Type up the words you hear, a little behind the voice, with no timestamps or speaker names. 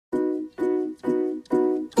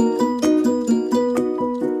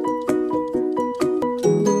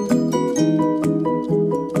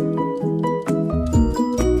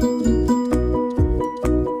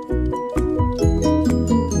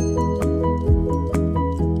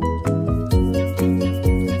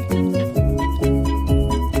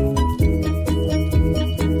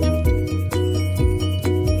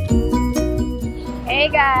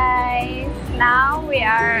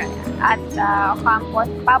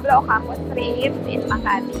Pablo Ocampo Street in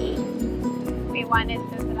Makati. We wanted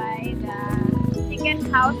to try the Chicken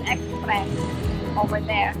House Express over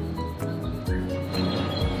there.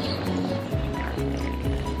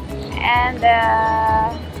 And the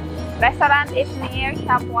restaurant is near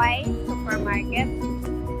Tastewise supermarket.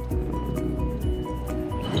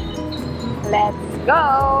 Let's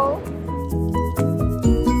go!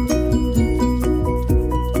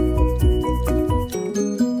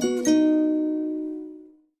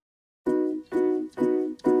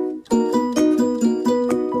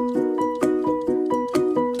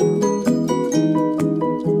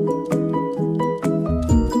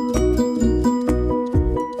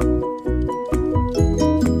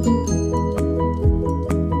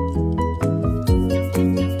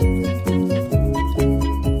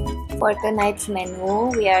 For tonight's menu,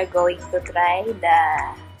 we are going to try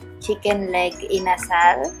the chicken leg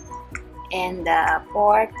inasal and the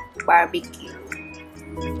pork barbecue.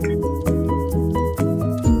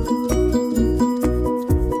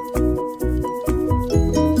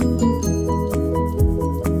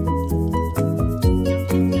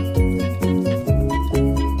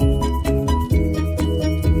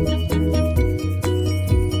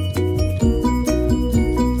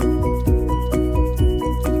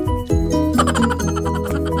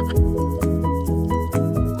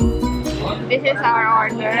 This is our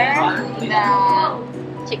order, the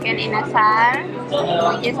chicken inasal,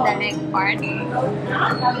 which is the leg part.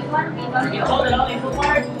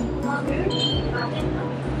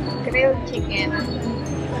 Grilled chicken.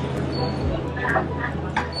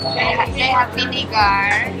 They have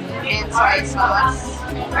vinegar and soy sauce.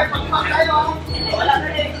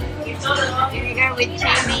 Vinegar with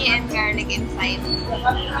chili and garlic inside.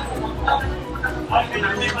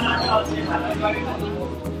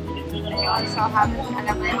 We also have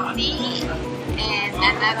calamansi and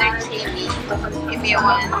another chili if you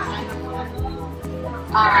want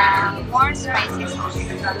more spicy sauce.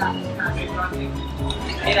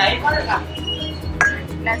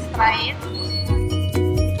 Let's try it.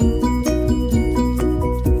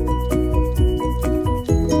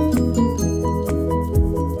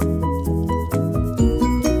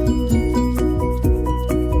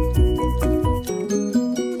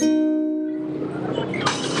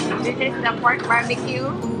 This is the pork barbecue.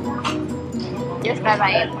 Just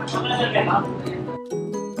arrived.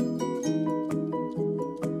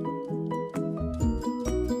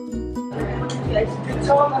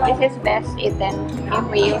 This is best eaten if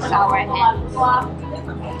we use our hands.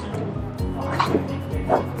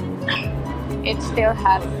 It's still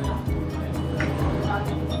hot.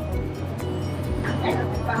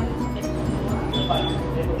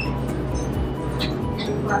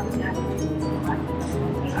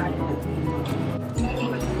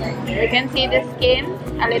 You can see the skin,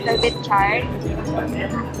 a little bit charred.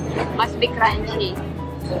 Must be crunchy.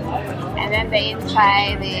 And then the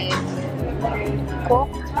inside is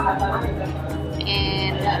cooked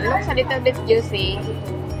and looks a little bit juicy,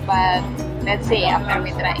 but let's see after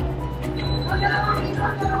we try.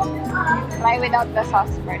 Try without the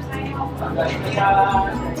sauce first.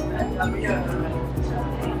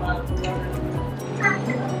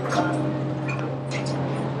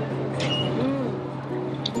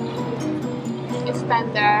 It's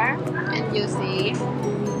tender and juicy.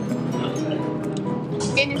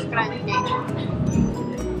 Skin is crunchy.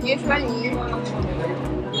 Usually,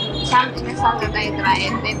 some inasal that I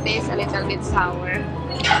tried, they taste a little bit sour.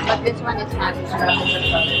 But this one is not.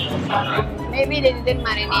 Maybe they didn't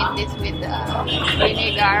marinate this with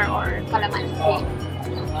vinegar or calamansi.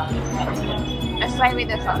 Let's try with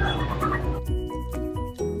the sauce.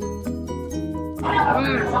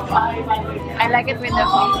 I like it with the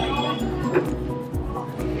sauce.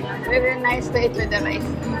 Really nice to eat with the rice.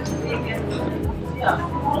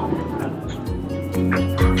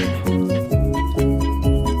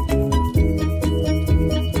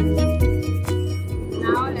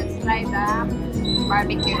 Now let's try the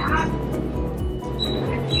barbecue.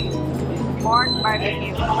 Pork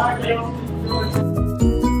barbecue.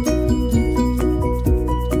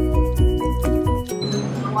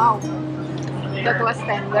 Wow, that was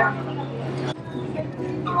tender.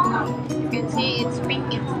 You can see it's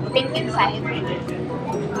pink inside.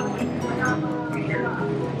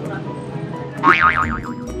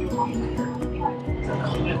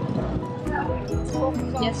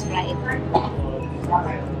 Just right.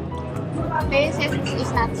 Taste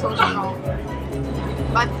is not so strong,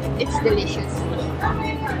 but it's delicious.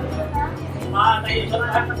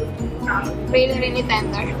 Really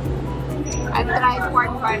tender. I've tried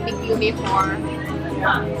pork barbecue before,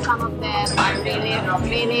 Some of them are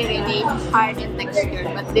really hard in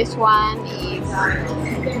texture, but this one is